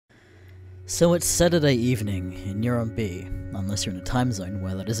So it's Saturday evening, and you're on B, unless you're in a time zone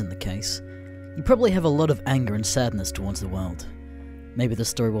where that isn't the case. You probably have a lot of anger and sadness towards the world. Maybe the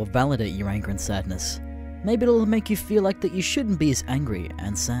story will validate your anger and sadness. Maybe it'll make you feel like that you shouldn't be as angry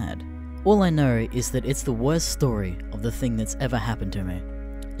and sad. All I know is that it's the worst story of the thing that's ever happened to me.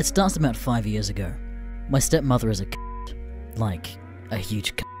 It starts about 5 years ago. My stepmother is a c***, like a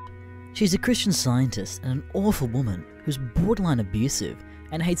huge c***. She's a Christian Scientist and an awful woman who's borderline abusive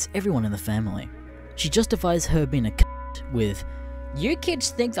and hates everyone in the family. She justifies her being a c*** with, "You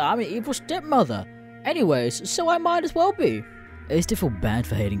kids think that I'm an evil stepmother. Anyways, so I might as well be." I used to feel bad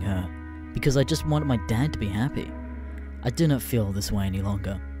for hating her, because I just wanted my dad to be happy. I do not feel this way any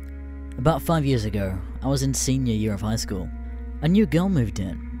longer. About 5 years ago, I was in senior year of high school. A new girl moved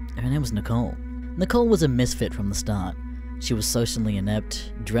in. Her name was Nicole. Nicole was a misfit from the start. She was socially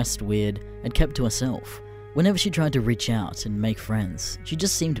inept, dressed weird, and kept to herself. Whenever she tried to reach out and make friends, she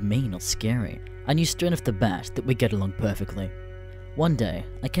just seemed mean or scary. I knew straight off the bat that we'd get along perfectly. One day,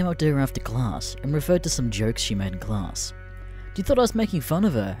 I came up to her after class and referred to some jokes she made in class. She thought I was making fun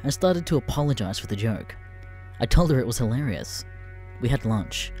of her and started to apologize for the joke. I told her it was hilarious. We had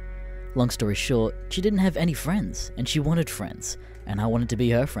lunch. Long story short, she didn't have any friends, and she wanted friends, and I wanted to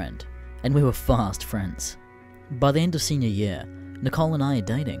be her friend. And we were fast friends. By the end of senior year, Nicole and I are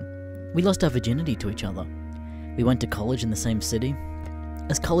dating. We lost our virginity to each other. We went to college in the same city.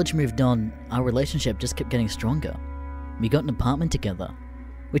 As college moved on, our relationship just kept getting stronger. We got an apartment together.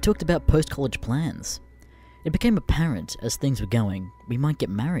 We talked about post-college plans. It became apparent, as things were going, we might get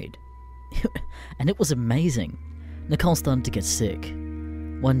married. And it was amazing. Nicole started to get sick.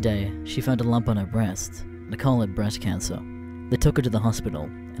 One day, she found a lump on her breast. Nicole had breast cancer. They took her to the hospital,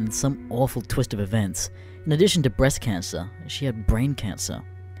 and in some awful twist of events, in addition to breast cancer, she had brain cancer.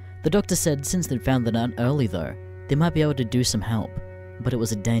 The doctor said since they'd found that out early though, they might be able to do some help, but it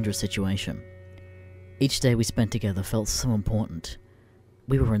was a dangerous situation. Each day we spent together felt so important.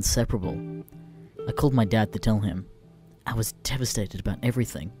 We were inseparable. I called my dad to tell him. I was devastated about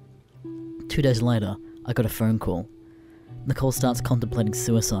everything. 2 days later, I got a phone call. Nicole starts contemplating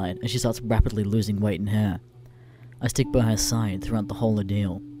suicide and she starts rapidly losing weight and hair. I stick by her side throughout the whole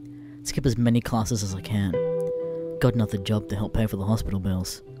ordeal. Skip as many classes as I can. Got another job to help pay for the hospital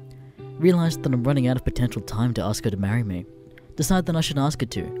bills. Realized that I'm running out of potential time to ask her to marry me. Decide that I should ask her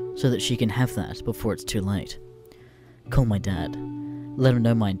to, so that she can have that before it's too late. Call my dad. Let him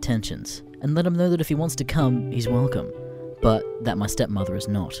know my intentions, and let him know that if he wants to come, he's welcome, but that my stepmother is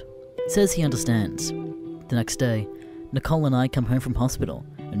not. Says he understands. The next day, Nicole and I come home from hospital,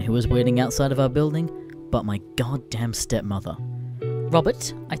 and who is waiting outside of our building but my goddamn stepmother.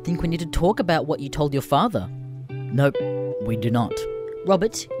 "Robert, I think we need to talk about what you told your father." Nope, we do not.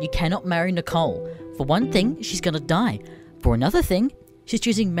 "Robert, you cannot marry Nicole. For one thing, she's gonna die. For another thing, she's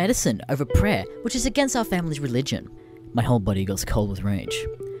choosing medicine over prayer, which is against our family's religion." My whole body goes cold with rage.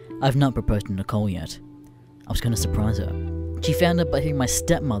 I've not proposed to Nicole yet. I was gonna surprise her. She found out by hearing my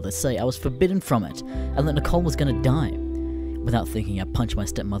stepmother say I was forbidden from it, and that Nicole was gonna die. Without thinking, I punched my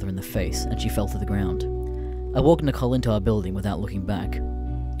stepmother in the face, and she fell to the ground. I walked Nicole into our building without looking back.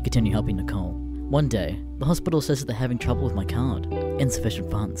 Continue helping Nicole. One day, the hospital says that they're having trouble with my card. Insufficient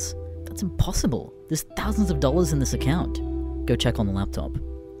funds. That's impossible. There's thousands of dollars in this account. Go check on the laptop.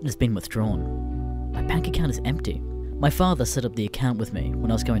 It has been withdrawn. My bank account is empty. My father set up the account with me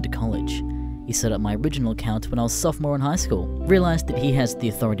when I was going to college. He set up my original account when I was sophomore in high school. Realized that he has the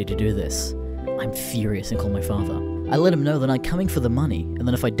authority to do this. I'm furious and call my father. I let him know that I'm coming for the money, and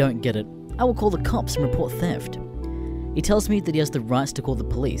that if I don't get it, I will call the cops and report theft. He tells me that he has the rights to call the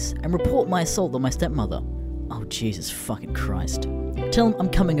police and report my assault on my stepmother. Oh Jesus fucking Christ. Tell him I'm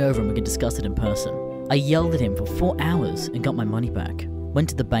coming over and we can discuss it in person. I yelled at him for 4 hours and got my money back. Went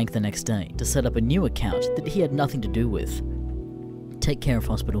to the bank the next day to set up a new account that he had nothing to do with. Take care of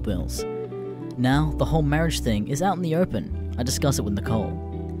hospital bills. Now, the whole marriage thing is out in the open. I discuss it with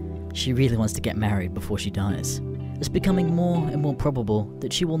Nicole. She really wants to get married before she dies. It's becoming more and more probable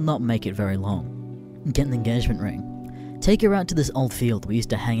that she will not make it very long. Get an engagement ring. Take her out to this old field we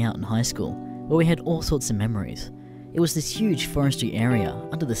used to hang out in high school, where we had all sorts of memories. It was this huge forestry area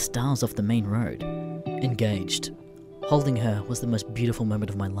under the stars off the main road. Engaged. Holding her was the most beautiful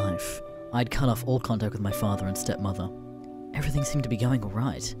moment of my life. I'd cut off all contact with my father and stepmother. Everything seemed to be going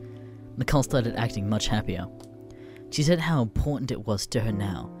alright. Nicole started acting much happier. She said how important it was to her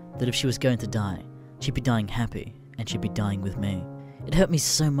now that if she was going to die, she'd be dying happy, and she'd be dying with me. It hurt me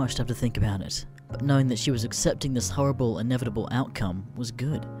so much to have to think about it, but knowing that she was accepting this horrible, inevitable outcome was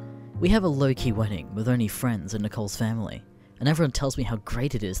good. We have a low-key wedding with only friends and Nicole's family, and everyone tells me how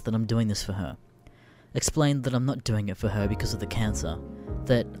great it is that I'm doing this for her. Explained that I'm not doing it for her because of the cancer,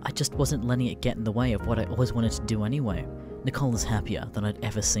 that I just wasn't letting it get in the way of what I always wanted to do anyway. Nicole is happier than I'd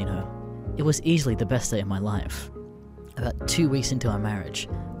ever seen her. It was easily the best day of my life. About 2 weeks into our marriage,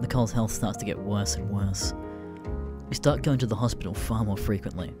 Nicole's health starts to get worse and worse. We start going to the hospital far more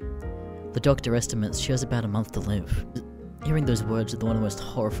frequently. The doctor estimates she has about a month to live. Hearing those words are one of the most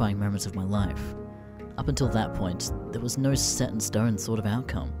horrifying moments of my life. Up until that point, there was no set-in-stone sort of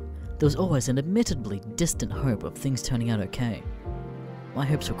outcome. There was always an admittedly distant hope of things turning out okay. My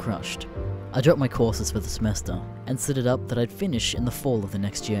hopes were crushed. I dropped my courses for the semester and set it up that I'd finish in the fall of the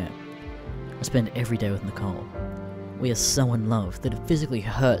next year. I spend every day with Nicole. We are so in love that it physically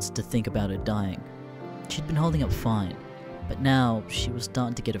hurts to think about her dying. She'd been holding up fine, but now she was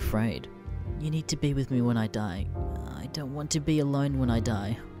starting to get afraid. "You need to be with me when I die. I don't want to be alone when I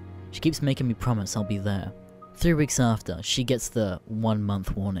die." She keeps making me promise I'll be there. 3 weeks after, she gets the 1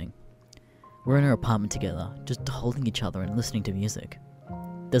 month warning. We're in her apartment together, just holding each other and listening to music.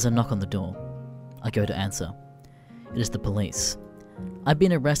 There's a knock on the door. I go to answer. It is the police. I've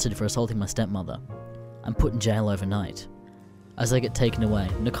been arrested for assaulting my stepmother. I'm put in jail overnight. As I get taken away,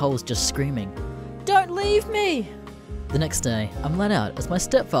 Nicole is just screaming, "Don't leave me!" The next day, I'm let out as my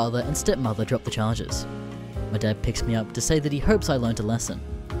stepfather and stepmother drop the charges. My dad picks me up to say that he hopes I learned a lesson.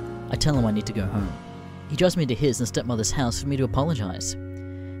 I tell him I need to go home. He drives me to his and stepmother's house for me to apologize.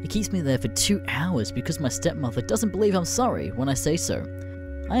 He keeps me there for 2 hours because my stepmother doesn't believe I'm sorry when I say so.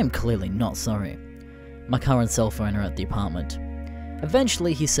 I am clearly not sorry. My car and cell phone are at the apartment.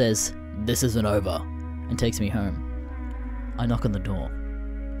 Eventually he says, "This isn't over," and takes me home. I knock on the door.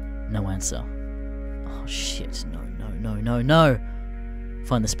 No answer. Oh shit, no.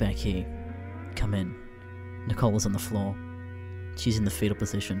 Find the spare key. Come in. Nicole is on the floor. She's in the fetal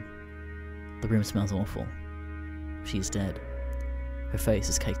position. The room smells awful. She is dead. Her face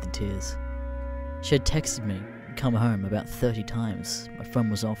is caked in tears. She had texted me, "Come home," about 30 times. My phone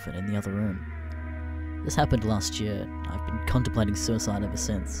was off and in the other room. This happened last year. I've been contemplating suicide ever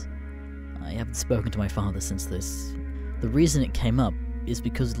since. I haven't spoken to my father since this. The reason it came up is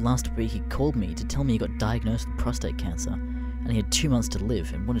because last week he called me to tell me he got diagnosed with prostate cancer and he had 2 months to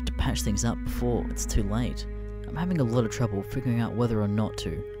live and wanted to patch things up before it's too late. I'm having a lot of trouble figuring out whether or not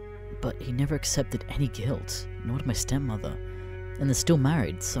to, but he never accepted any guilt, nor did my stepmother, and they're still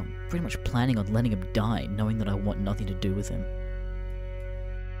married, so I'm pretty much planning on letting him die knowing that I want nothing to do with him.